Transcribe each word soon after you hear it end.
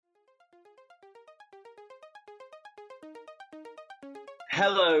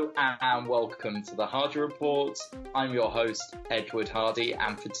Hello and welcome to the Hardy Report. I'm your host, Edward Hardy,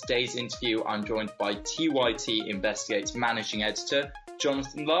 and for today's interview, I'm joined by TYT Investigates Managing Editor,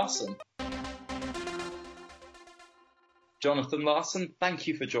 Jonathan Larsen. Jonathan Larsen, thank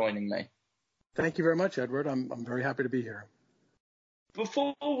you for joining me. Thank you very much, Edward. I'm very happy to be here.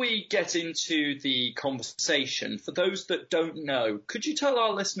 Before we get into the conversation, for those that don't know, could you tell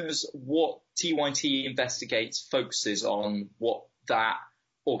our listeners what TYT Investigates focuses on, what that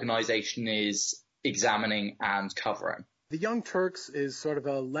organisation is examining and covering? The Young Turks is sort of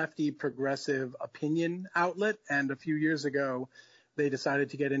a lefty progressive opinion outlet, and a few years ago they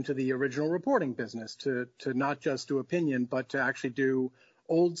decided to get into the original reporting business, to not just do opinion, but to actually do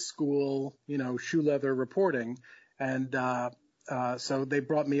old school, shoe leather reporting. And so they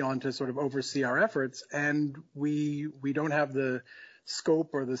brought me on to sort of oversee our efforts, and we don't have the scope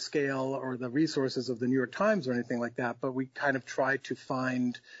or the scale or the resources of the New York Times or anything like that, but we kind of try to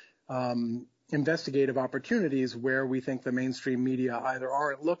find investigative opportunities where we think the mainstream media either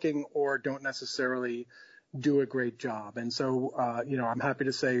aren't looking or don't necessarily do a great job. And so, I'm happy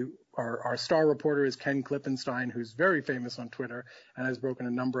to say our star reporter is Ken Klippenstein, who's very famous on Twitter and has broken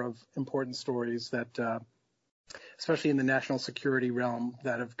a number of important stories that especially in the national security realm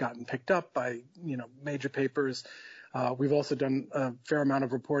that have gotten picked up by, major papers. We've also done a fair amount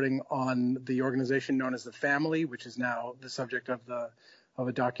of reporting on the organization known as The Family, which is now the subject of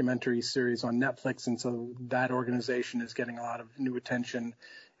a documentary series on Netflix. And so that organization is getting a lot of new attention.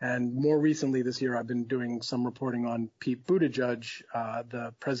 And more recently this year, I've been doing some reporting on Pete Buttigieg,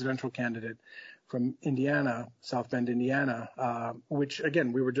 the presidential candidate from Indiana, South Bend, Indiana, which,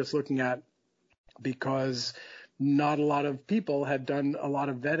 again, we were just looking at because not a lot of people had done a lot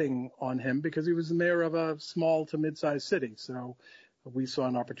of vetting on him because he was the mayor of a small to mid-sized city. So we saw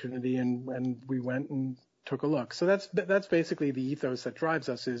an opportunity and we went and took a look. So that's basically the ethos that drives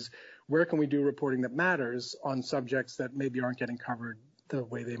us, is where can we do reporting that matters on subjects that maybe aren't getting covered the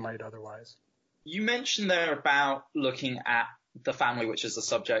way they might otherwise. You mentioned there about looking at The Family, which is the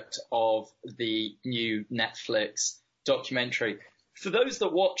subject of the new Netflix documentary. For those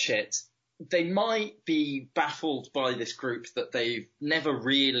that watch it, they might be baffled by this group that they've never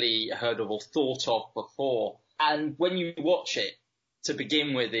really heard of or thought of before. And when you watch it, to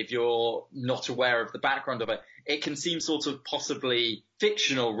begin with, if you're not aware of the background of it, it can seem sort of possibly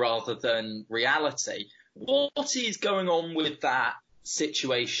fictional rather than reality. What is going on with that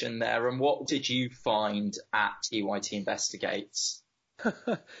situation there, and what did you find at TYT Investigates?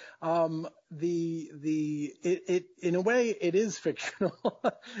 In a way, it is fictional.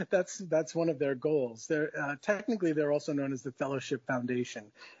 That's one of their goals. Technically, they're also known as the Fellowship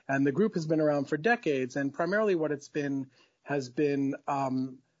Foundation, and the group has been around for decades. And primarily, what it's been has been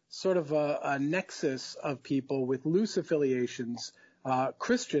sort of a nexus of people with loose affiliations,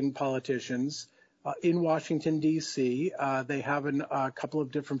 Christian politicians in Washington D.C. They have a couple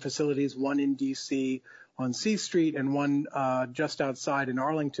of different facilities, one in D.C. on C Street and one just outside in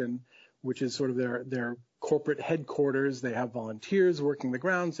Arlington, which is sort of their corporate headquarters. They have volunteers working the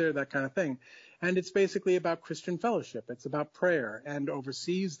grounds there, that kind of thing. And it's basically about Christian fellowship. It's about prayer. And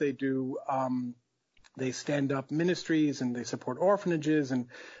overseas, they stand up ministries and they support orphanages and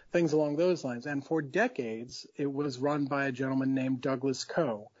things along those lines. And for decades, it was run by a gentleman named Douglas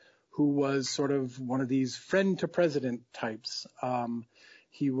Coe, who was sort of one of these friend to president types.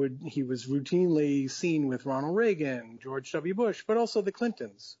 He was routinely seen with Ronald Reagan, George W. Bush, but also the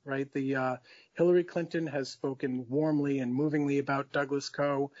Clintons, right? Hillary Clinton has spoken warmly and movingly about Douglas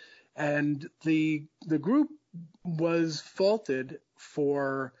Coe, and the group was faulted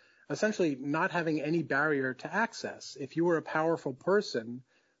for essentially not having any barrier to access. If you were a powerful person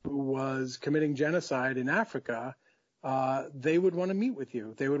who was committing genocide in Africa, they would want to meet with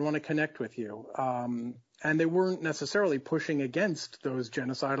you. They would want to connect with you. And they weren't necessarily pushing against those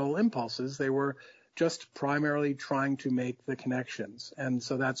genocidal impulses. They were just primarily trying to make the connections. And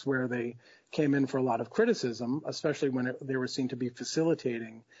so that's where they came in for a lot of criticism, especially when they were seen to be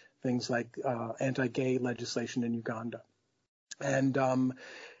facilitating things like anti-gay legislation in Uganda. And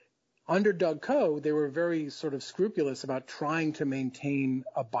under Doug Coe, they were very sort of scrupulous about trying to maintain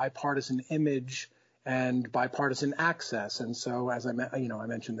a bipartisan image and bipartisan access. And so, as I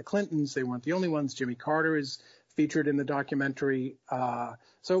mentioned the Clintons, they weren't the only ones. Jimmy Carter is featured in the documentary.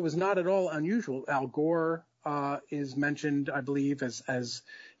 So it was not at all unusual. Al Gore is mentioned, I believe, as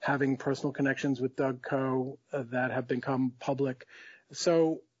having personal connections with Doug Coe that have become public.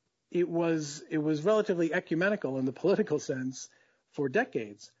 So it was relatively ecumenical in the political sense for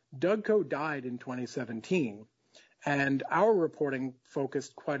decades. Doug Coe died in 2017. And our reporting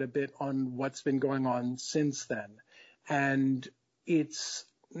focused quite a bit on what's been going on since then. And it's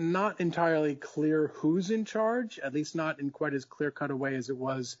not entirely clear who's in charge, at least not in quite as clear-cut a way as it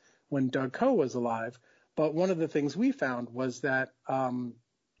was when Doug Coe was alive. But one of the things we found was that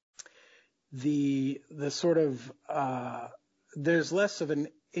the sort of there's less of an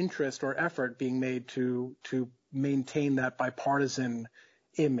interest or effort being made to maintain that bipartisan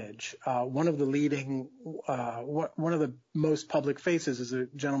image. One of the most public faces is a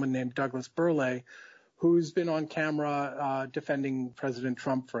gentleman named Douglas Burleigh, who's been on camera defending President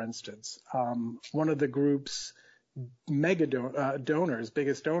Trump, for instance. One of the group's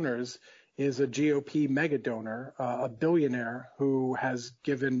biggest donors, is a GOP mega donor, a billionaire who has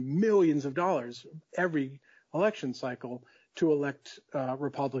given millions of dollars every election cycle to elect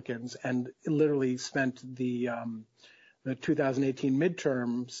Republicans, and literally spent the 2018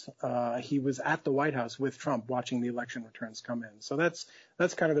 midterms. He was at the White House with Trump watching the election returns come in. So that's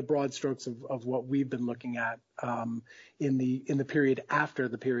kind of the broad strokes of what we've been looking at in the period after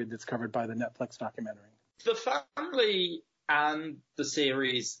the period that's covered by the Netflix documentary. The family and the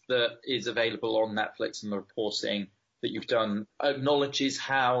series that is available on Netflix and the reporting that you've done acknowledges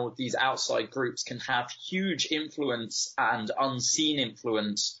how these outside groups can have huge influence and unseen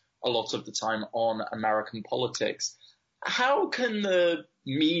influence a lot of the time on American politics. How can the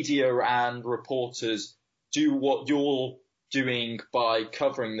media and reporters do what you're doing by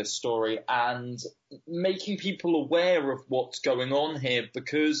covering this story and making people aware of what's going on here?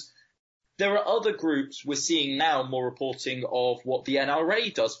 Because there are other groups we're seeing now more reporting of what the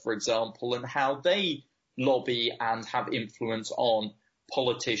NRA does, for example, and how they lobby and have influence on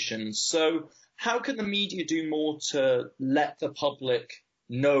politicians. So how can the media do more to let the public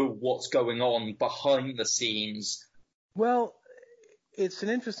know what's going on behind the scenes? Well, it's an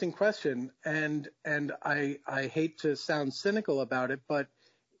interesting question, and I hate to sound cynical about it, but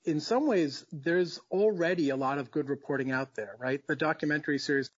in some ways, there's already a lot of good reporting out there, right? The documentary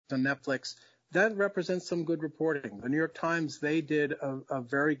series on Netflix, that represents some good reporting. The New York Times, they did a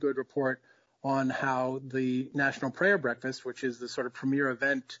very good report on how the National Prayer Breakfast, which is the sort of premier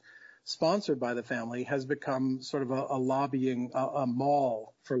event sponsored by the family, has become sort of a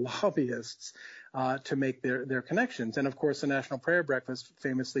mall for lobbyists to make their connections. And of course, the National Prayer Breakfast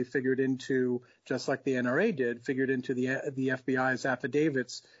famously figured into, just like the NRA did, the FBI's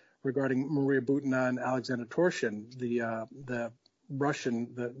affidavits regarding Maria Butina and Alexander Torshin, the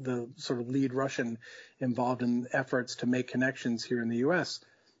sort of lead Russian involved in efforts to make connections here in the U.S.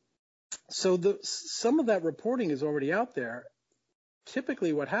 So some of that reporting is already out there.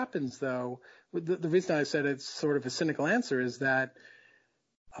 Typically what happens, though, the reason I said it's sort of a cynical answer is that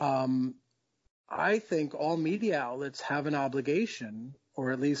I think all media outlets have an obligation,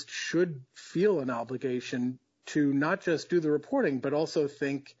 or at least should feel an obligation, to not just do the reporting, but also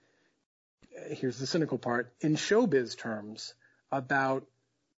think, here's the cynical part, in showbiz terms about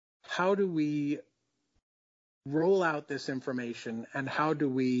how do we roll out this information and how do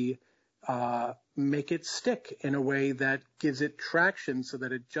we make it stick in a way that gives it traction so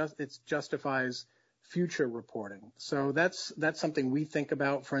that it justifies future reporting. So that's something we think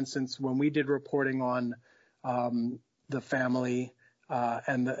about. For instance, when we did reporting on the family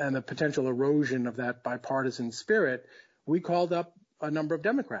and the potential erosion of that bipartisan spirit, we called up a number of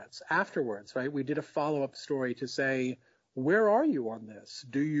Democrats afterwards, right? We did a follow-up story to say, where are you on this?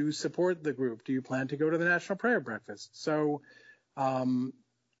 Do you support the group? Do you plan to go to the National Prayer Breakfast? So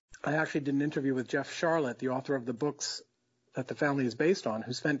I actually did an interview with Jeff Charlotte, the author of the books that the family is based on,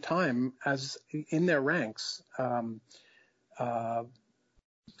 who spent time in their ranks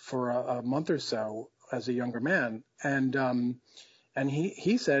for a month or so as a younger man. And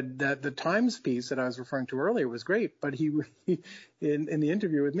he said that the Times piece that I was referring to earlier was great, but he in the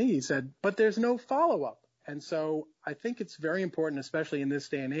interview with me, he said, but there's no follow-up. And so I think it's very important, especially in this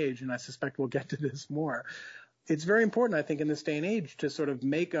day and age, and I suspect we'll get to this more. It's very important, I think, in this day and age to sort of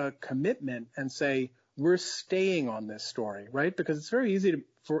make a commitment and say, we're staying on this story, right? Because it's very easy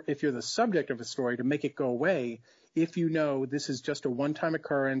if you're the subject of a story, to make it go away if you know this is just a one-time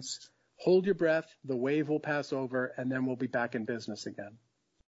occurrence. Hold your breath, the wave will pass over, and then we'll be back in business again.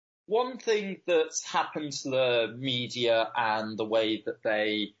 One thing that's happened to the media and the way that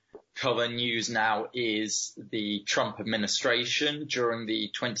they cover news now is the Trump administration. During the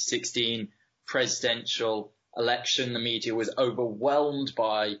 2016 presidential election, the media was overwhelmed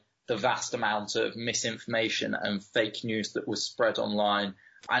by the vast amount of misinformation and fake news that was spread online,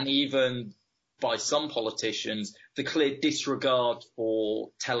 and even by some politicians, the clear disregard for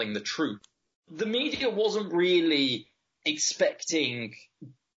telling the truth. The media wasn't really expecting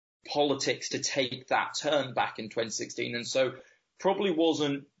politics to take that turn back in 2016, and so probably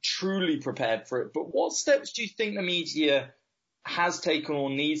wasn't truly prepared for it. But what steps do you think the media has taken or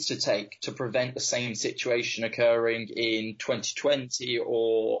needs to take to prevent the same situation occurring in 2020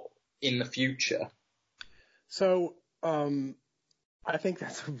 or in the future? So I think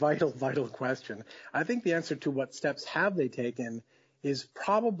that's a vital question. I think the answer to what steps have they taken is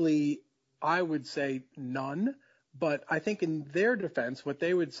probably, I would say, none. But I think in their defense, what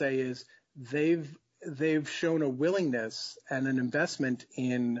they would say is they've shown a willingness and an investment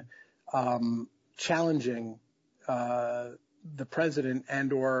in challenging the president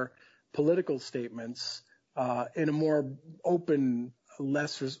and or political statements in a more open,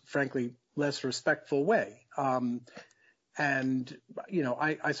 frankly, less respectful way. And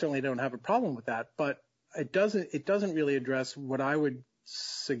I certainly don't have a problem with that, but it doesn't really address what I would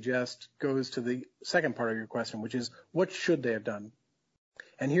suggest goes to the second part of your question, which is what should they have done?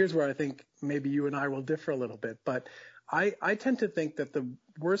 And here's where I think maybe you and I will differ a little bit, but I tend to think that the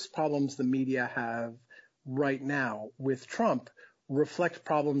worst problems the media have right now with Trump reflect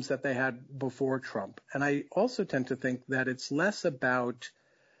problems that they had before Trump. And I also tend to think that it's less about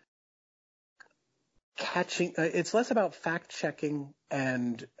fact checking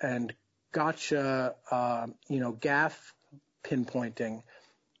and gotcha, gaffe pinpointing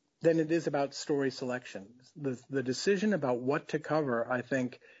than it is about story selection. The decision about what to cover, I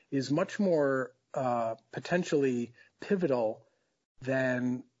think, is much more potentially pivotal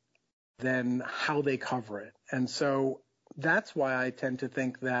than how they cover it. And so that's why I tend to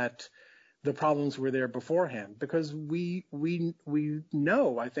think that the problems were there beforehand, because we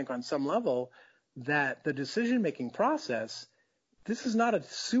know, I think, on some level, that the decision-making process, this is not a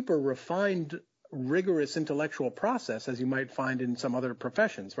super refined, rigorous intellectual process as you might find in some other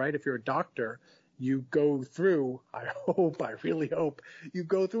professions, right? If you're a doctor, you go through, I really hope, you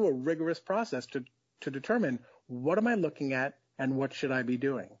go through a rigorous process to determine what am I looking at and what should I be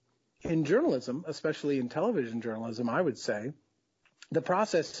doing. In journalism, especially in television journalism, I would say, the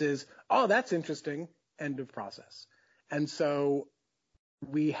process is, oh, that's interesting, end of process. And so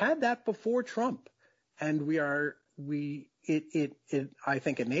we had that before Trump, and it I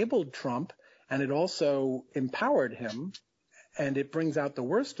think enabled Trump, and it also empowered him, and it brings out the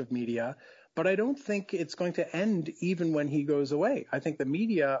worst of media. But I don't think it's going to end even when he goes away. I think the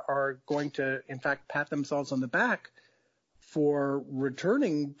media are going to, in fact, pat themselves on the back for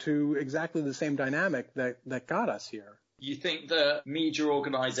returning to exactly the same dynamic that got us here. You think that media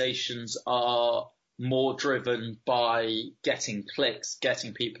organizations are more driven by getting clicks,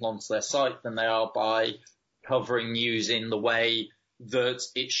 getting people onto their site than they are by covering news in the way that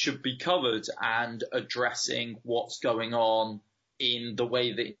it should be covered and addressing what's going on in the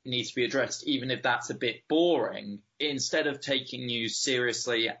way that it needs to be addressed, even if that's a bit boring? Instead of taking news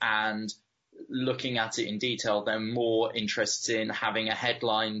seriously and looking at it in detail, they're more interested in having a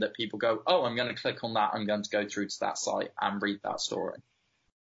headline that people go, oh, I'm going to click on that, I'm going to go through to that site and read that story.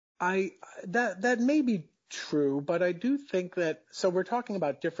 That may be true, but I do think that, so we're talking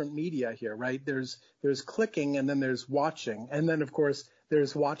about different media here, right? There's clicking, and then there's watching, and then of course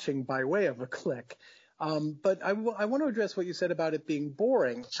there's watching by way of a click. But I want to address what you said about it being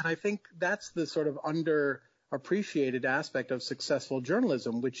boring, and I think that's the sort of underappreciated aspect of successful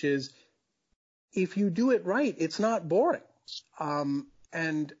journalism, which is if you do it right, it's not boring.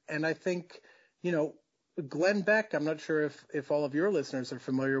 And I think, Glenn Beck, I'm not sure if all of your listeners are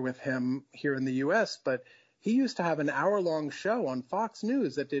familiar with him here in the U.S., but he used to have an hour-long show on Fox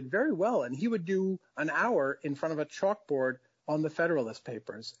News that did very well, and he would do an hour in front of a chalkboard on the Federalist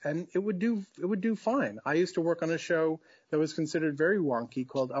Papers, and it would do fine. I used to work on a show that was considered very wonky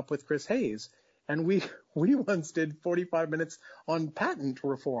called Up with Chris Hayes, and we once did 45 minutes on patent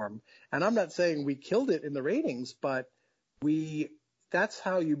reform. And I'm not saying we killed it in the ratings, but that's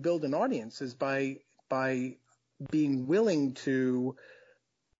how you build an audience, is by being willing to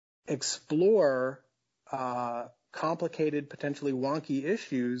explore complicated, potentially wonky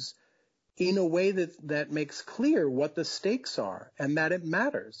issues in a way that makes clear what the stakes are and that it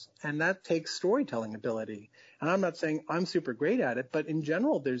matters. And that takes storytelling ability. And I'm not saying I'm super great at it, but in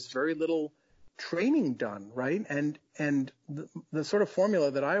general, there's very little training done, right? And the sort of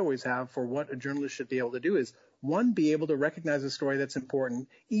formula that I always have for what a journalist should be able to do is, one, be able to recognize a story that's important,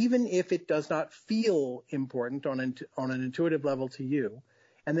 even if it does not feel important on an intuitive level to you.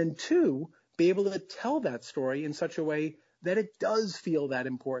 And then two, be able to tell that story in such a way that it does feel that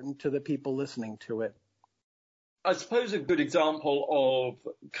important to the people listening to it. I suppose a good example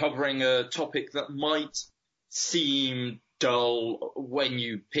of covering a topic that might seem dull when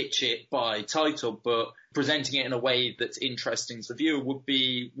you pitch it by title, but presenting it in a way that's interesting to the viewer would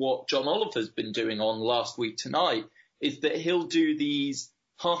be what John Oliver's been doing on Last Week Tonight, is that he'll do these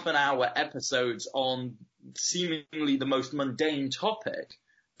half an hour episodes on seemingly the most mundane topic,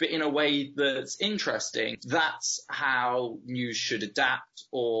 but in a way that's interesting. That's how news should adapt,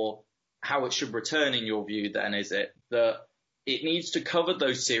 or how it should return in your view then, is it? That it needs to cover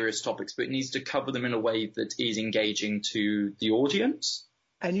those serious topics, but it needs to cover them in a way that is engaging to the audience?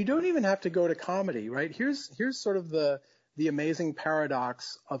 And you don't even have to go to comedy, right? Here's sort of the amazing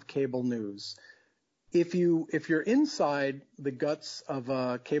paradox of cable news. If you're inside the guts of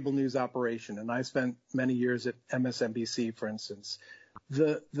a cable news operation, and I spent many years at MSNBC, for instance,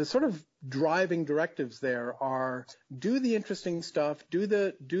 the sort of driving directives there are do the interesting stuff, do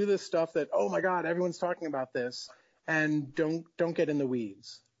the stuff that, oh my God, everyone's talking about this, and don't get in the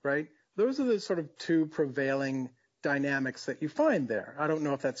weeds, right? Those are the sort of two prevailing dynamics that you find there. I don't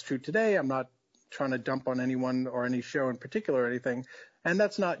know if that's true today. I'm not trying to dump on anyone or any show in particular or anything. And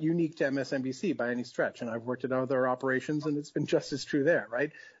that's not unique to MSNBC by any stretch. And I've worked at other operations, and it's been just as true there,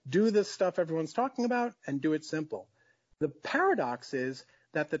 right? Do the stuff everyone's talking about and do it simple. The paradox is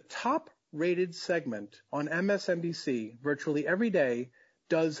that the top-rated segment on MSNBC virtually every day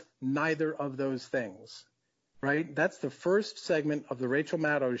does neither of those things, right? That's the first segment of the Rachel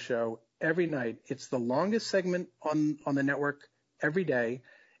Maddow show every night. It's the longest segment on the network every day.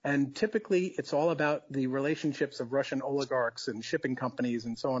 And typically, it's all about the relationships of Russian oligarchs and shipping companies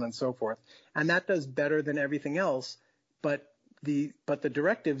and so on and so forth. And that does better than everything else. But the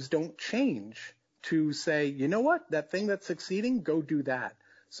directives don't change to say, you know what, that thing that's succeeding, go do that.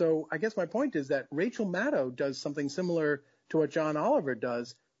 So I guess my point is that Rachel Maddow does something similar to what John Oliver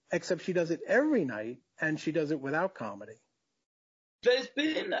does, except she does it every night, and she does it without comedy. There's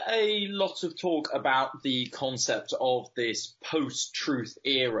been a lot of talk about the concept of this post-truth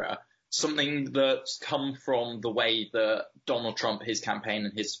era, something that's come from the way that Donald Trump, his campaign,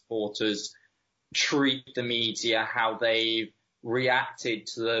 and his supporters treat the media, how they've reacted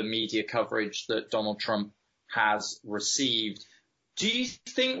to the media coverage that Donald Trump has received. Do you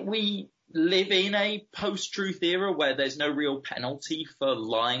think we live in a post-truth era where there's no real penalty for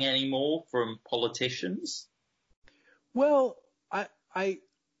lying anymore from politicians? Well, I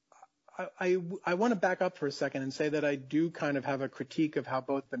want to back up for a second and say that I do kind of have a critique of how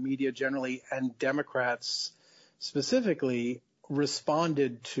both the media generally and Democrats specifically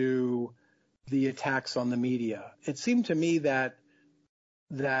responded to the attacks on the media. It seemed to me that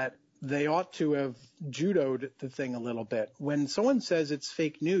they ought to have judoed the thing a little bit. When someone says it's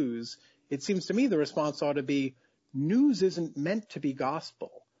fake news, it seems to me the response ought to be, news isn't meant to be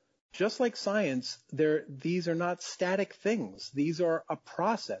gospel. Just like science, these are not static things. These are a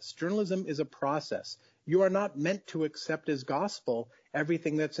process. Journalism is a process. You are not meant to accept as gospel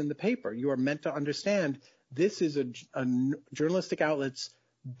everything that's in the paper. You are meant to understand this is a journalistic outlet's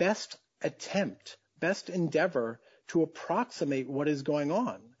best attempt, best endeavor to approximate what is going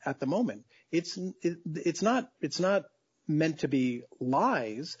on at the moment. It's not meant to be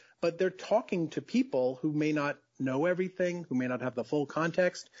lies, but they're talking to people who may not know everything, who may not have the full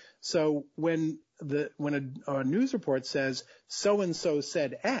context. So when a news report says so-and-so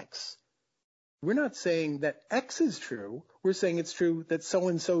said X, we're not saying that X is true. We're saying it's true that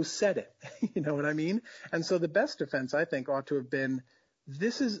so-and-so said it. You know what I mean? And so the best defense, I think, ought to have been,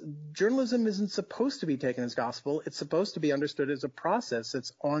 journalism isn't supposed to be taken as gospel. It's supposed to be understood as a process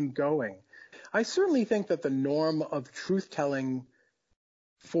that's ongoing. I certainly think that the norm of truth-telling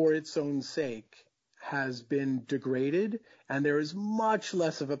for its own sake has been degraded, and there is much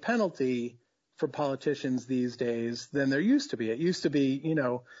less of a penalty for politicians these days than there used to be. It used to be,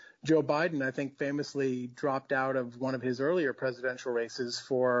 Joe Biden, I think, famously dropped out of one of his earlier presidential races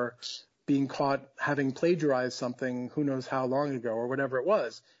for being caught having plagiarized something who knows how long ago or whatever it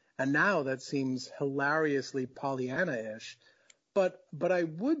was. And now that seems hilariously Pollyanna-ish. But I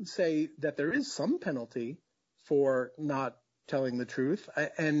would say that there is some penalty for not telling the truth.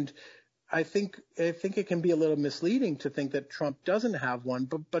 And I think it can be a little misleading to think that Trump doesn't have one,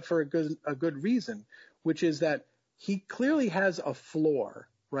 but for a good reason, which is that he clearly has a floor,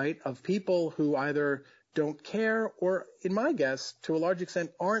 right, of people who either don't care or, in my guess, to a large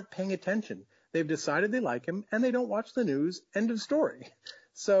extent, aren't paying attention. They've decided they like him and they don't watch the news. End of story.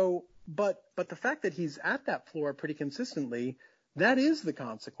 So, but the fact that he's at that floor pretty consistently, that is the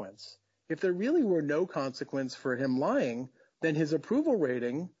consequence. If there really were no consequence for him lying, then his approval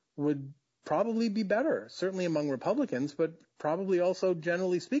rating would probably be better, certainly among Republicans, but probably also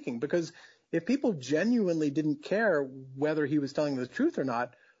generally speaking, because if people genuinely didn't care whether he was telling the truth or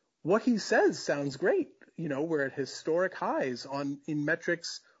not, what he says sounds great. We're at historic highs in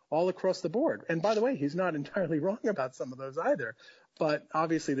metrics all across the board. And by the way, he's not entirely wrong about some of those either, but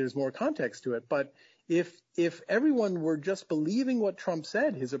obviously there's more context to it. But if everyone were just believing what Trump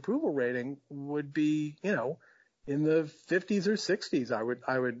said, his approval rating would be, in the 50s or 60s,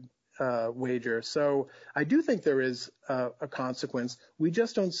 I would wager. So I do think there is a consequence. We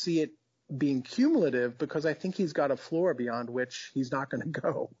just don't see it being cumulative because I think he's got a floor beyond which he's not going to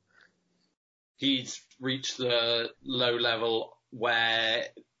go. He's reached the low level where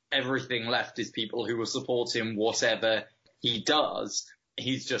everything left is people who will support him whatever he does.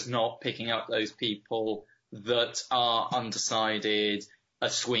 He's just not picking up those people that are undecided, are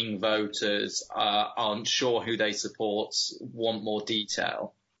swing voters, aren't sure who they support, want more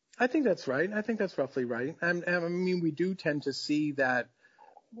detail. I think that's right. I think that's roughly right. And I mean, we do tend to see that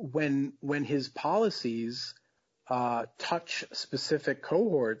when his policies touch specific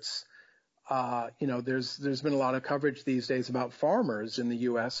cohorts, there's been a lot of coverage these days about farmers in the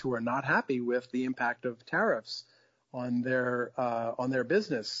U.S. who are not happy with the impact of tariffs on their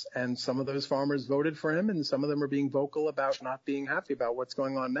business, and some of those farmers voted for him, and some of them are being vocal about not being happy about what's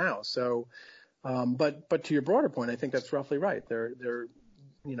going on now. So, but to your broader point, I think that's roughly right.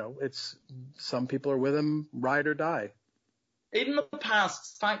 It's some people are with him, ride or die. In the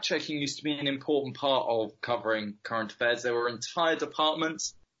past, fact-checking used to be an important part of covering current affairs. There were entire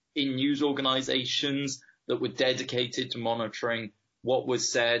departments in news organizations that were dedicated to monitoring what was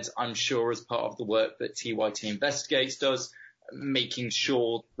said, I'm sure, as part of the work that TYT Investigates does, making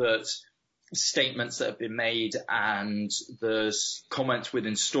sure that statements that have been made and the comments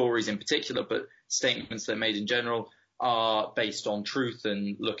within stories in particular, but statements that are made in general, are based on truth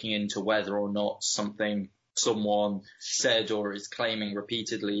and looking into whether or not something someone said or is claiming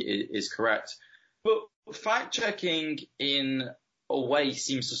repeatedly is correct. But fact-checking in a way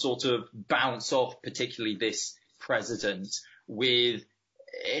seems to sort of bounce off particularly this president, with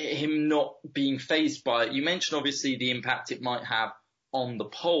him not being fazed by it. You mentioned obviously the impact it might have on the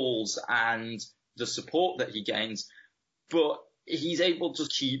polls and the support that he gains, but he's able to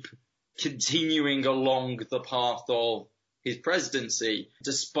keep continuing along the path of his presidency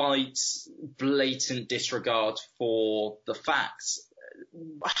despite blatant disregard for the facts.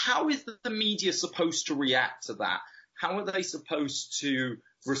 How is the media supposed to react to that? How are they supposed to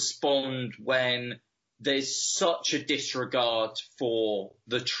respond when there's such a disregard for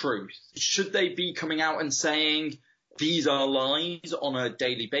the truth? Should they be coming out and saying these are lies on a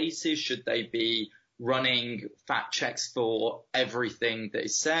daily basis? Should they be running fact checks for everything that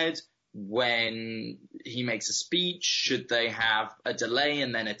is said? When he makes a speech, should they have a delay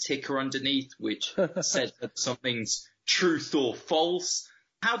and then a ticker underneath which says that something's truth or false?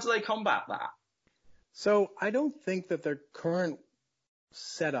 How do they combat that? So I don't think that their current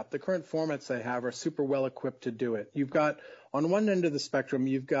setup, the current formats they have, are super well equipped to do it. You've got, on one end of the spectrum,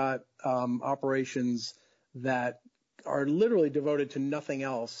 you've got operations that are literally devoted to nothing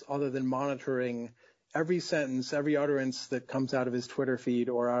else other than monitoring every sentence, every utterance that comes out of his Twitter feed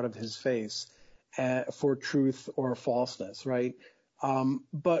or out of his face for truth or falseness, right?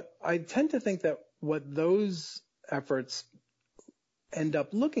 But I tend to think that what those efforts end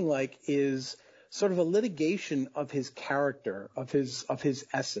up looking like is sort of a litigation of his character, of his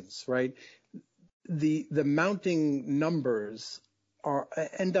essence, right? The mounting numbers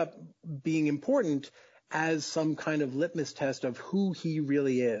end up being important as some kind of litmus test of who he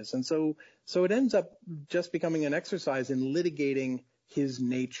really is. And so it ends up just becoming an exercise in litigating his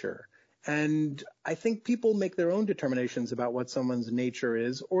nature. And I think people make their own determinations about what someone's nature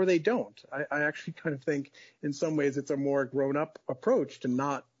is, or they don't. I actually kind of think in some ways it's a more grown-up approach to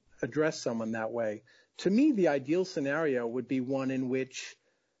not address someone that way. To me, the ideal scenario would be one in which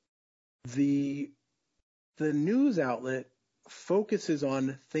the news outlet focuses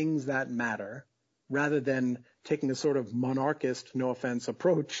on things that matter rather than taking a sort of monarchist, no offense,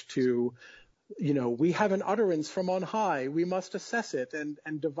 approach to, we have an utterance from on high. We must assess it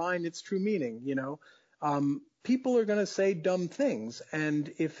and divine its true meaning. People are going to say dumb things.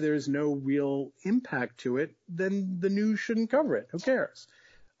 And if there's no real impact to it, then the news shouldn't cover it. Who cares?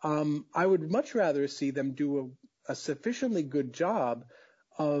 I would much rather see them do a sufficiently good job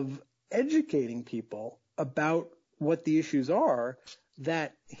of educating people about what the issues are,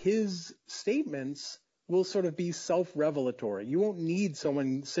 that his statements will sort of be self-revelatory. You won't need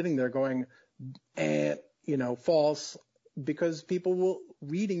someone sitting there going, false, because people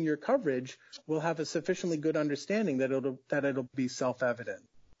reading your coverage will have a sufficiently good understanding that it'll be self-evident.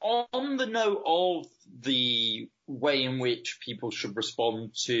 On the note of the way in which people should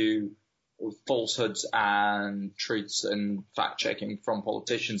respond to falsehoods and truths and fact-checking from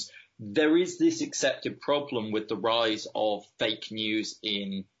politicians, there is this accepted problem with the rise of fake news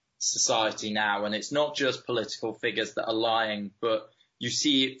in society now. And it's not just political figures that are lying, but you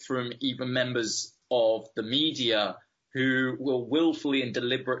see it from even members of the media who will willfully and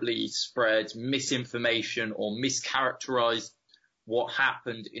deliberately spread misinformation or mischaracterize what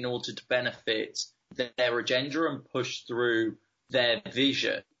happened in order to benefit their agenda and push through their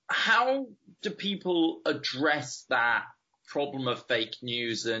vision. How do people address that problem of fake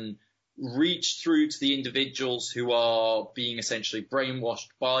news and reach through to the individuals who are being essentially brainwashed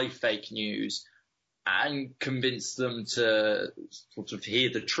by fake news and convince them to sort of hear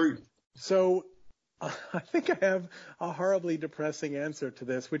the truth? So I think I have a horribly depressing answer to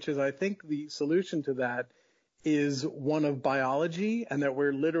this, which is I think the solution to that is one of biology, and that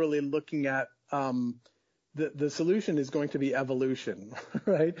we're literally looking at the solution is going to be evolution,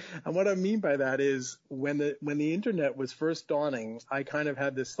 right? And what I mean by that is when the internet was first dawning, I kind of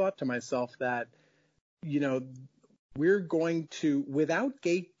had this thought to myself that, we're going to, without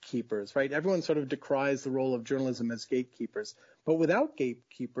gatekeepers, right? Everyone sort of decries the role of journalism as gatekeepers, but without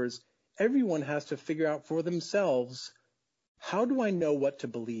gatekeepers, everyone has to figure out for themselves, how do I know what to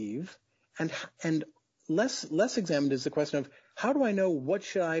believe? And less examined is the question of, how do I know what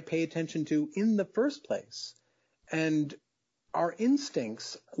should I pay attention to in the first place? And our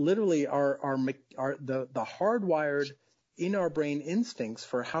instincts literally are the hardwired in our brain instincts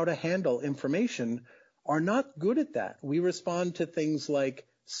for how to handle information are not good at that. We respond to things like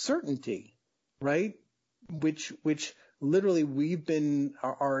certainty, right? Which literally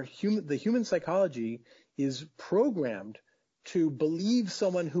the human psychology is programmed to believe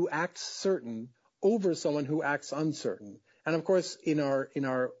someone who acts certain over someone who acts uncertain. And of course, in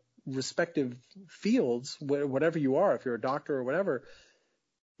our respective fields, whatever you are, if you're a doctor or whatever,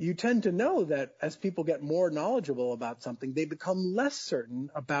 you tend to know that as people get more knowledgeable about something, they become less certain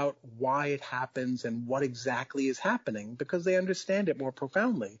about why it happens and what exactly is happening because they understand it more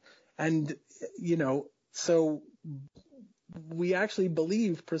profoundly. And, so we actually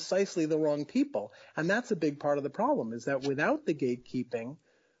believe precisely the wrong people. And that's a big part of the problem, is that without the gatekeeping,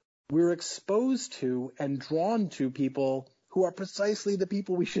 we're exposed to and drawn to people who are precisely the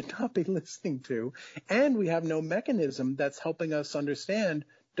people we should not be listening to. And we have no mechanism that's helping us understand,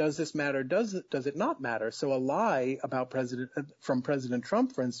 does this matter? Does it not matter? So a lie about from President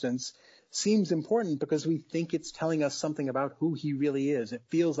Trump, for instance, seems important because we think it's telling us something about who he really is. It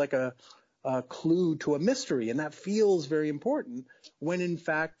feels like a clue to a mystery, and that feels very important when in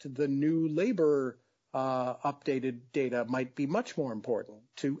fact the new labor updated data might be much more important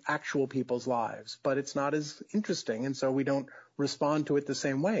to actual people's lives, but it's not as interesting, and so we don't respond to it the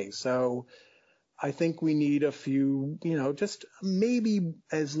same way. So I think we need a few, just maybe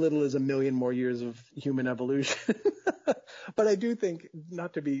as little as 1 million more years of human evolution. But I do think,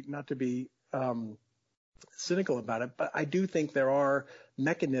 not to be cynical about it, but I do think there are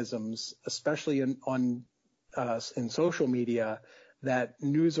mechanisms, especially in social media, that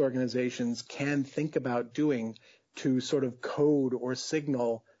news organizations can think about doing to sort of code or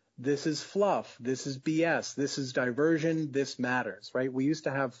signal, this is fluff, this is BS, this is diversion, this matters, right? We used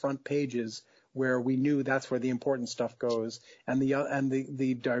to have front pages where we knew that's where the important stuff goes, and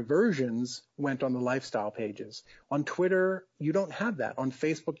the diversions went on the lifestyle pages. On Twitter, you don't have that. On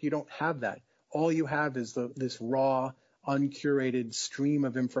Facebook, you don't have that. All you have is this raw, uncurated stream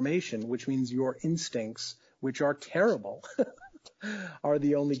of information, which means your instincts, which are terrible, are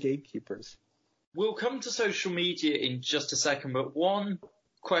the only gatekeepers. We'll come to social media in just a second, but one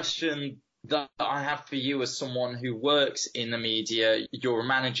question that I have for you as someone who works in the media, you're a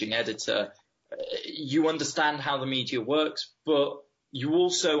managing editor, you understand how the media works, but you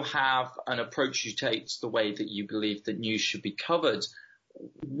also have an approach you take to the way that you believe that news should be covered.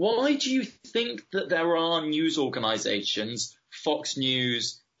 Why do you think that there are news organizations, Fox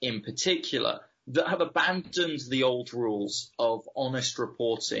News in particular, that have abandoned the old rules of honest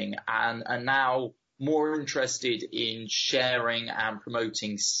reporting and are now more interested in sharing and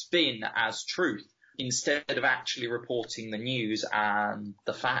promoting spin as truth instead of actually reporting the news and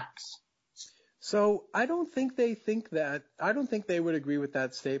the facts? So I don't think they think that. I don't think they would agree with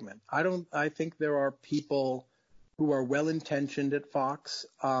that statement. I think there are people who are well-intentioned at Fox,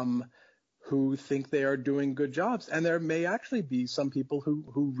 who think they are doing good jobs. And there may actually be some people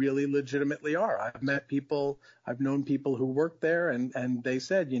who really legitimately are. I've known people who work there and they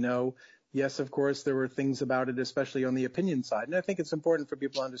said, yes, of course, there were things about it, especially on the opinion side. And I think it's important for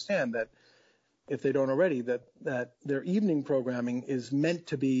people to understand that, if they don't already, that their evening programming is meant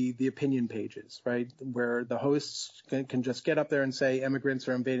to be the opinion pages, right? Where the hosts can just get up there and say immigrants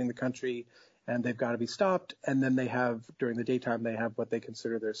are invading the country and they've got to be stopped. And then they have, during the daytime, they have what they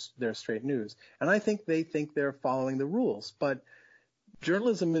consider their straight news. And I think they think they're following the rules. But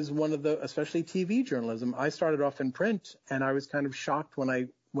journalism is one of the, especially TV journalism. I started off in print, and I was kind of shocked when I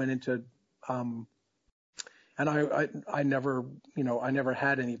went into And I never, I never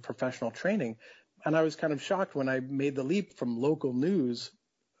had any professional training. And I was kind of shocked when I made the leap from local news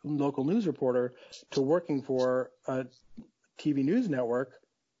reporter to working for a TV news network.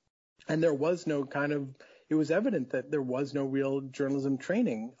 And there was no it was evident that there was no real journalism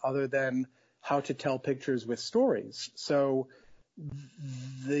training other than how to tell pictures with stories. So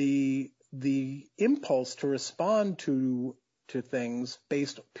the impulse to respond to things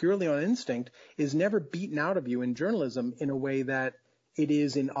based purely on instinct is never beaten out of you in journalism in a way that it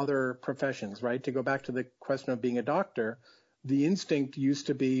is in other professions, right? To go back to the question of being a doctor, the instinct used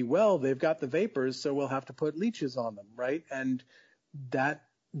to be, well, they've got the vapors, so we'll have to put leeches on them, right? And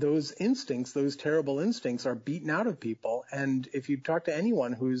those instincts, those terrible instincts, are beaten out of people. And if you talk to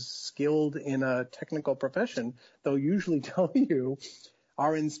anyone who's skilled in a technical profession, they'll usually tell you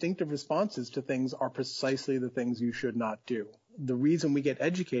our instinctive responses to things are precisely the things you should not do. The reason we get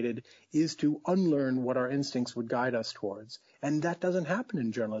educated is to unlearn what our instincts would guide us towards. And that doesn't happen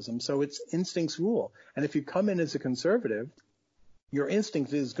in journalism. So it's instincts rule. And if you come in as a conservative, your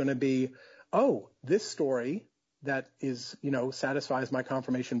instinct is going to be, oh, this story that is, satisfies my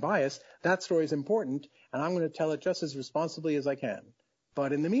confirmation bias, that story is important, and I'm going to tell it just as responsibly as I can.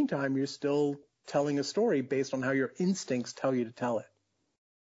 But in the meantime, you're still telling a story based on how your instincts tell you to tell it.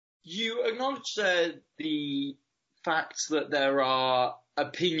 You acknowledge the fact that there are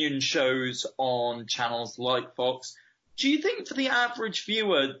opinion shows on channels like Fox. Do you think for the average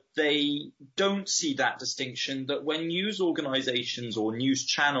viewer, they don't see that distinction, that when news organizations or news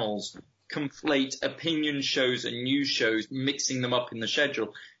channels conflate opinion shows and news shows, mixing them up in the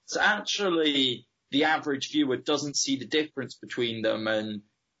schedule, it's actually the average viewer doesn't see the difference between them and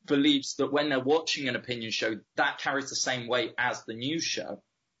believes that when they're watching an opinion show, that carries the same weight as the news show?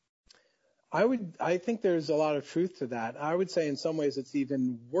 I think there's a lot of truth to that. I would say in some ways it's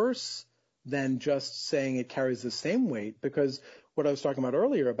even worse than just saying it carries the same weight, because what I was talking about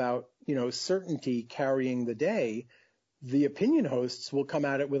earlier about, certainty carrying the day, the opinion hosts will come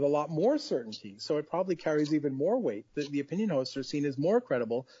at it with a lot more certainty. So it probably carries even more weight. The opinion hosts are seen as more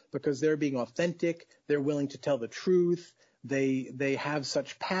credible because they're being authentic. They're willing to tell the truth. They have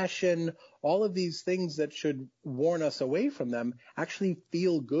such passion. All of these things that should warn us away from them actually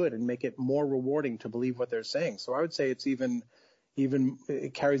feel good and make it more rewarding to believe what they're saying. So I would say it's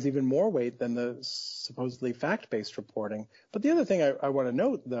it carries even more weight than the supposedly fact-based reporting. But the other thing I want to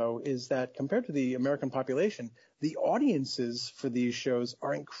note, though, is that compared to the American population, the audiences for these shows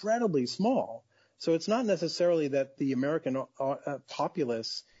are incredibly small. So it's not necessarily that the American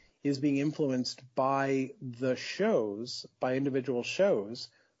populace is being influenced by the shows, by individual shows,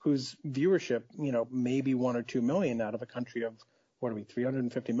 whose viewership, maybe 1 or 2 million out of a country of,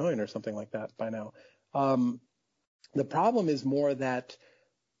 350 million or something like that by now. The problem is more that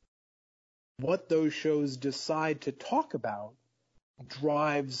what those shows decide to talk about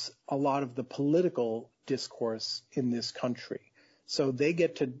drives a lot of the political discourse in this country. So they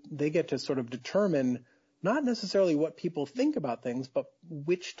get to sort of determine not necessarily what people think about things, but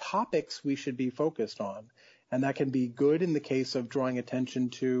which topics we should be focused on. And that can be good in the case of drawing attention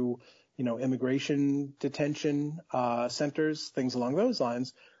to, immigration detention centers, things along those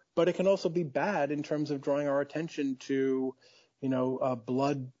lines. But it can also be bad in terms of drawing our attention to, a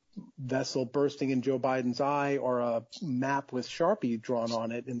blood vessel bursting in Joe Biden's eye or a map with Sharpie drawn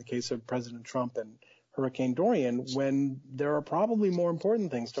on it in the case of President Trump and Hurricane Dorian, when there are probably more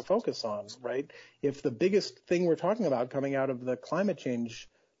important things to focus on, right? If the biggest thing we're talking about coming out of the climate change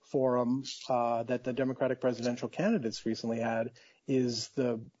forum that the Democratic presidential candidates recently had is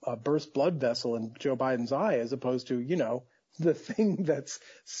the burst blood vessel in Joe Biden's eye, as opposed to, the thing that's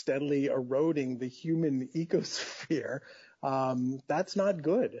steadily eroding the human ecosphere, that's not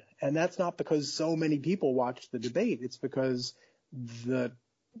good. And that's not because so many people watched the debate. It's because the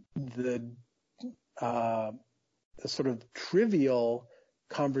sort of trivial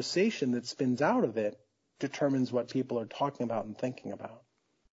conversation that spins out of it determines what people are talking about and thinking about.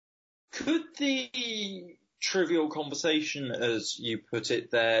 Could the trivial conversation, as you put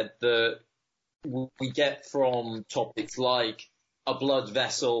it there, that we get from topics like a blood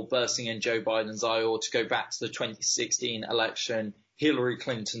vessel bursting in Joe Biden's eye, or to go back to the 2016 election, Hillary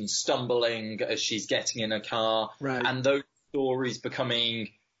Clinton stumbling as she's getting in a car, right, and those stories becoming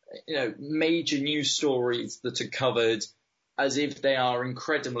major news stories that are covered as if they are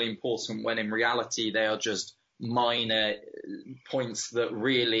incredibly important, when in reality they are just minor points that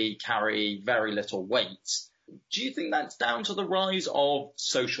really carry very little weight. Do you think that's down to the rise of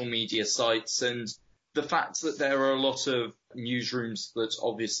social media sites and the fact that there are a lot of newsrooms that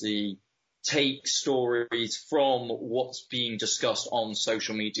obviously take stories from what's being discussed on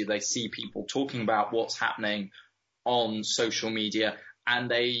social media. They see people talking about what's happening on social media, and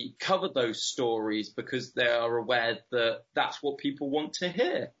they cover those stories because they are aware that that's what people want to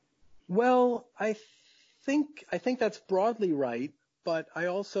hear. Well, I think that's broadly right, but I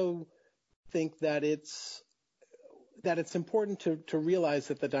also think that it's important to realize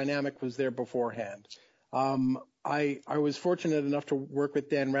that the dynamic was there beforehand. I was fortunate enough to work with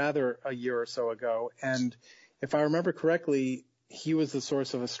Dan Rather a year or so ago, and if I remember correctly, he was the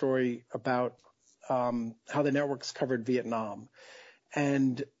source of a story about how the networks covered Vietnam.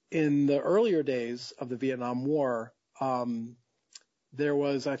 And in the earlier days of the Vietnam War, there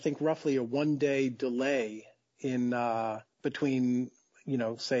was, I think, roughly a one-day delay in between,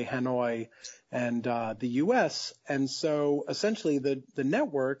 say Hanoi and the U.S. And so essentially the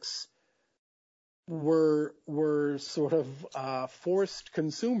networks were sort of forced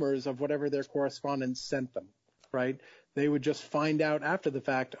consumers of whatever their correspondents sent them, right? They would just find out after the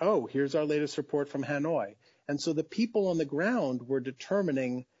fact, oh, here's our latest report from Hanoi. And so the people on the ground were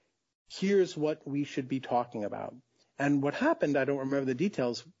determining, here's what we should be talking about. And what happened, I don't remember the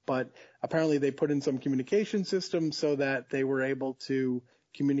details, but apparently they put in some communication system so that they were able to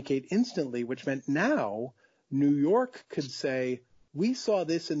communicate instantly, which meant now New York could say, we saw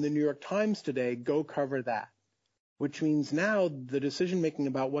this in the New York Times today, go cover that. Which means now the decision making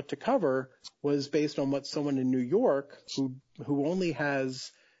about what to cover was based on what someone in New York who only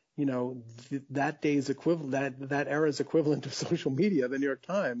has, that day's equivalent, that era's equivalent of social media, the New York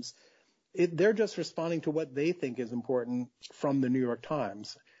Times, they're just responding to what they think is important from the New York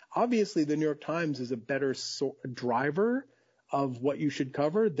Times. Obviously, the New York Times is a better driver of what you should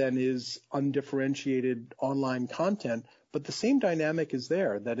cover than is undifferentiated online content. But the same dynamic is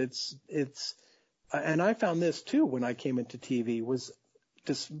there, that it's, and I found this too when I came into TV, was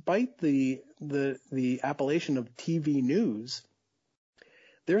despite the appellation of TV news,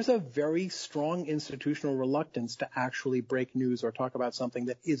 there's a very strong institutional reluctance to actually break news or talk about something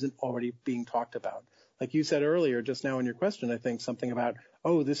that isn't already being talked about. Like you said earlier, just now in your question, I think something about,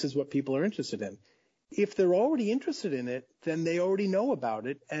 oh, this is what people are interested in. If they're already interested in it, then they already know about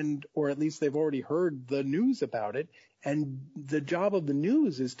it, or at least they've already heard the news about it. And the job of the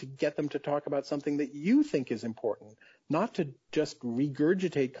news is to get them to talk about something that you think is important, not to just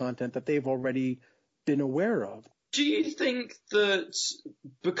regurgitate content that they've already been aware of. Do you think that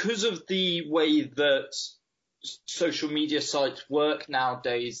because of the way that social media sites work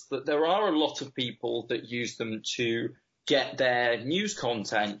nowadays, that there are a lot of people that use them to get their news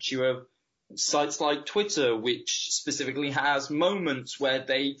content? You have sites like Twitter, which specifically has moments where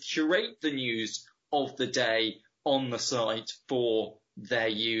they curate the news of the day on the site for their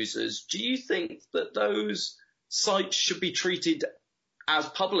users. Do you think that those sites should be treated as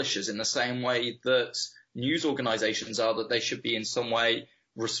publishers in the same way that news organizations are, that they should be in some way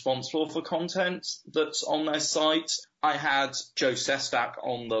responsible for content that's on their site? I had Joe Sestak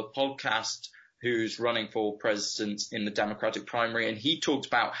on the podcast, who's running for president in the Democratic primary, and he talked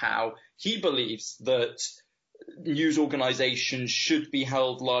about how he believes that news organizations should be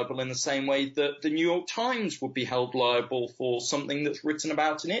held liable in the same way that the New York Times would be held liable for something that's written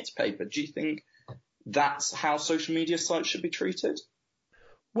about in its paper. Do you think that's how social media sites should be treated?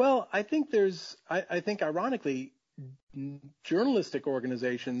 Well, I think I think ironically, journalistic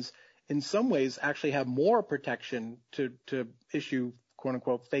organizations in some ways actually have more protection to issue quote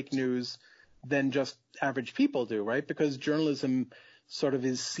unquote fake news than just average people do, right? Because journalism sort of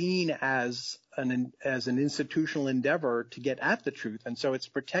is seen as an institutional endeavor to get at the truth, and so it's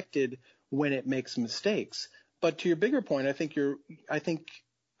protected when it makes mistakes. But to your bigger point, I think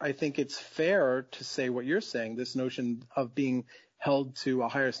it's fair to say what you're saying, this notion of being held to a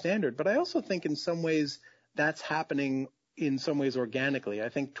higher standard. But I also think in some ways that's happening in some ways organically. I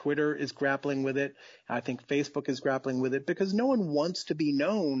think Twitter is grappling with it. I think Facebook is grappling with it because no one wants to be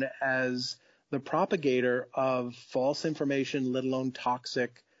known as the propagator of false information, let alone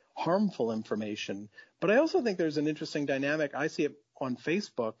toxic, harmful information. But I also think there's an interesting dynamic. I see it on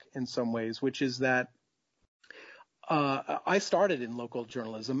Facebook in some ways, which is that I started in local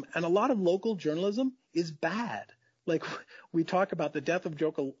journalism, and a lot of local journalism is bad. Like we talk about the death of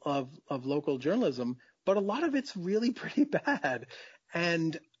local journalism, but a lot of it's really pretty bad.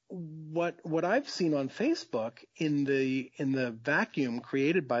 And what I've seen on Facebook in the vacuum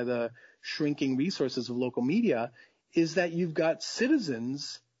created by the shrinking resources of local media is that you've got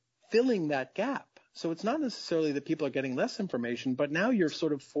citizens filling that gap. So it's not necessarily that people are getting less information, but now you're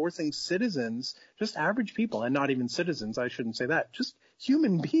sort of forcing citizens, just average people, and not even citizens, I shouldn't say that, just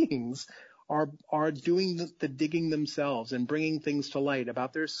human beings are doing the digging themselves and bringing things to light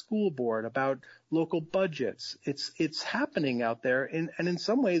about their school board, about local budgets. It's happening out there, and in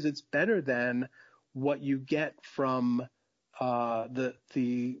some ways it's better than what you get from the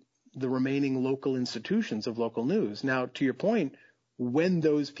remaining local institutions of local news. Now, to your point, when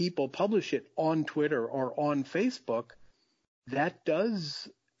those people publish it on Twitter or on Facebook, that does,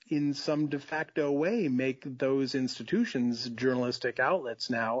 in some de facto way, make those institutions journalistic outlets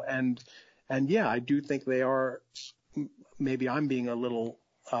now. And yeah, I do think they are, maybe I'm being a little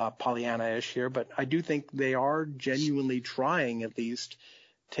Pollyanna-ish here, but I do think they are genuinely trying, at least,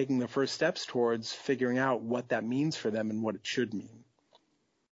 taking the first steps towards figuring out what that means for them and what it should mean.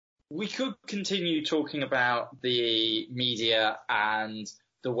 We could continue talking about the media and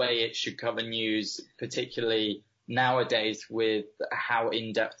the way it should cover news, particularly nowadays with how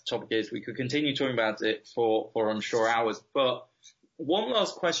in-depth the topic is. We could continue talking about it for I'm sure, hours. But one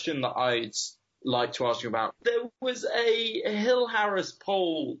last question that I'd like to ask you about. There was a Hill-Harris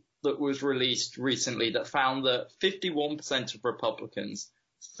poll that was released recently that found that 51% of Republicans,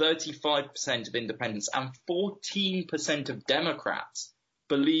 35% of independents, and 14% of Democrats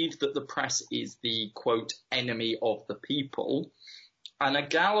believe that the press is the, quote, enemy of the people. And a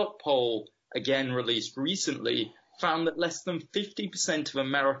Gallup poll, again released recently, found that less than 50% of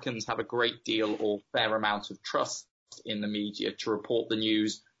Americans have a great deal or fair amount of trust in the media to report the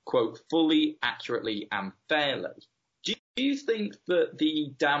news, quote, fully, accurately, and fairly. Do you think that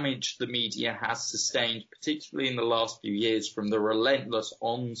the damage the media has sustained, particularly in the last few years, from the relentless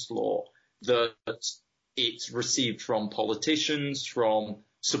onslaught that it's received from politicians, from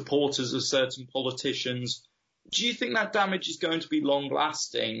supporters of certain politicians, do you think that damage is going to be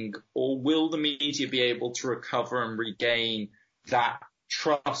long-lasting, or will the media be able to recover and regain that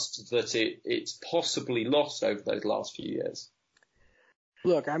trust that it's possibly lost over those last few years?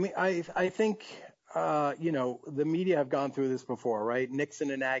 Look, I mean, I think, the media have gone through this before, right?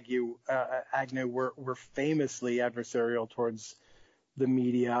 Nixon and Agnew were famously adversarial towards the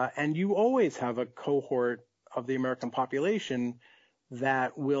media, and you always have a cohort of the American population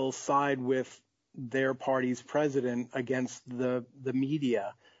that will side with their party's president against the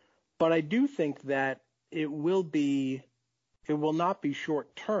media. But I do think that it will not be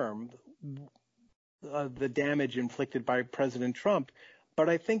short term, the damage inflicted by President Trump. But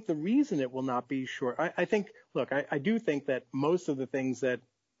I think the reason it will not be short, I do think that most of the things that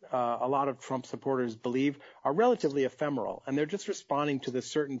a lot of Trump supporters believe are relatively ephemeral, and they're just responding to the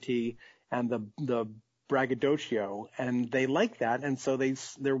certainty and the braggadocio, and they like that, and so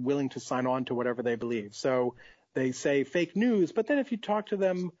they're willing to sign on to whatever they believe. So they say fake news, but then if you talk to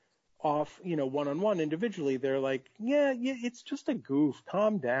them off, one-on-one individually, they're like, yeah, it's just a goof,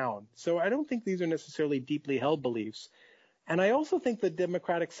 calm down. So I don't think these are necessarily deeply held beliefs. And I also think the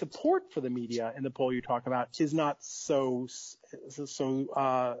Democratic support for the media in the poll you talk about is not so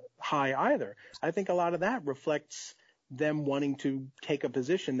high either. I think a lot of that reflects them wanting to take a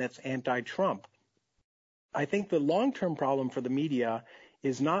position that's anti-Trump. I think the long-term problem for the media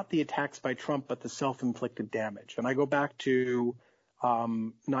is not the attacks by Trump, but the self-inflicted damage. And I go back to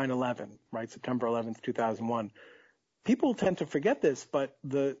 9/11, right, September 11th, 2001. People tend to forget this, but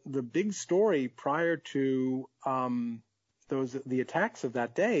the big story prior to the attacks of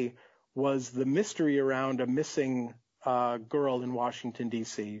that day was the mystery around a missing girl in Washington,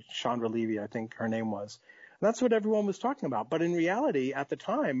 D.C., Chandra Levy, I think her name was. And that's what everyone was talking about. But in reality, at the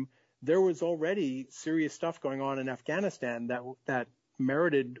time, there was already serious stuff going on in Afghanistan that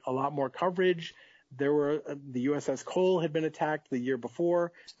merited a lot more coverage. The USS Cole had been attacked the year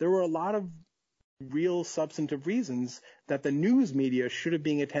before. There were a lot of real substantive reasons that the news media should have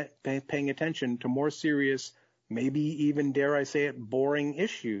been paying attention to more serious, maybe even, dare I say it, boring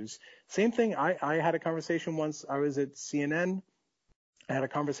issues. Same thing, I had a conversation once, I was at CNN. I had a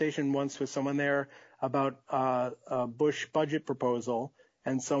conversation once with someone there about a Bush budget proposal,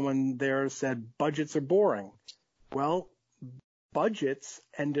 and someone there said, budgets are boring. Well, budgets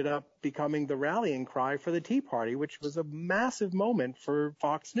ended up becoming the rallying cry for the Tea Party, which was a massive moment for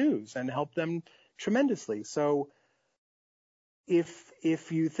Fox News and helped them tremendously. So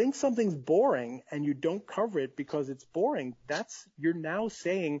if you think something's boring and you don't cover it because it's boring, you're now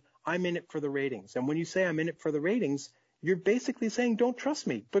saying, I'm in it for the ratings. And when you say I'm in it for the ratings, you're basically saying, don't trust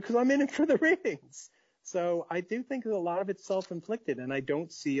me because I'm in it for the ratings. So I do think that a lot of it's self-inflicted, and I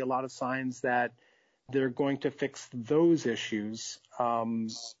don't see a lot of signs that they're going to fix those issues in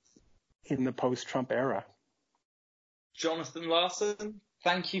the post-Trump era. Jonathan Larsen,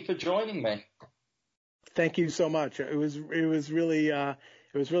 thank you for joining me. Thank you so much. It was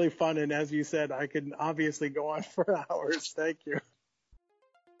really fun, and as you said, I could obviously go on for hours. Thank you.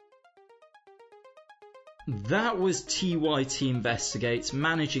 That was TYT Investigates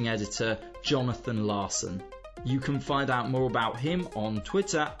managing editor Jonathan Larsen. You can find out more about him on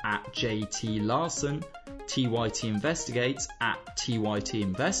Twitter at JTLarsen, TYT Investigates at TYT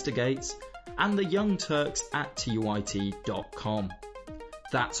Investigates, and the Young Turks at TYT.com.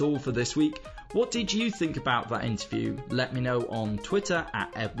 That's all for this week. What did you think about that interview? Let me know on Twitter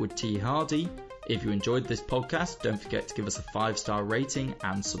at Edward T. Hardy. If you enjoyed this podcast, don't forget to give us a 5-star rating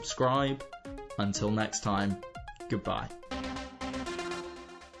and subscribe. Until next time, goodbye.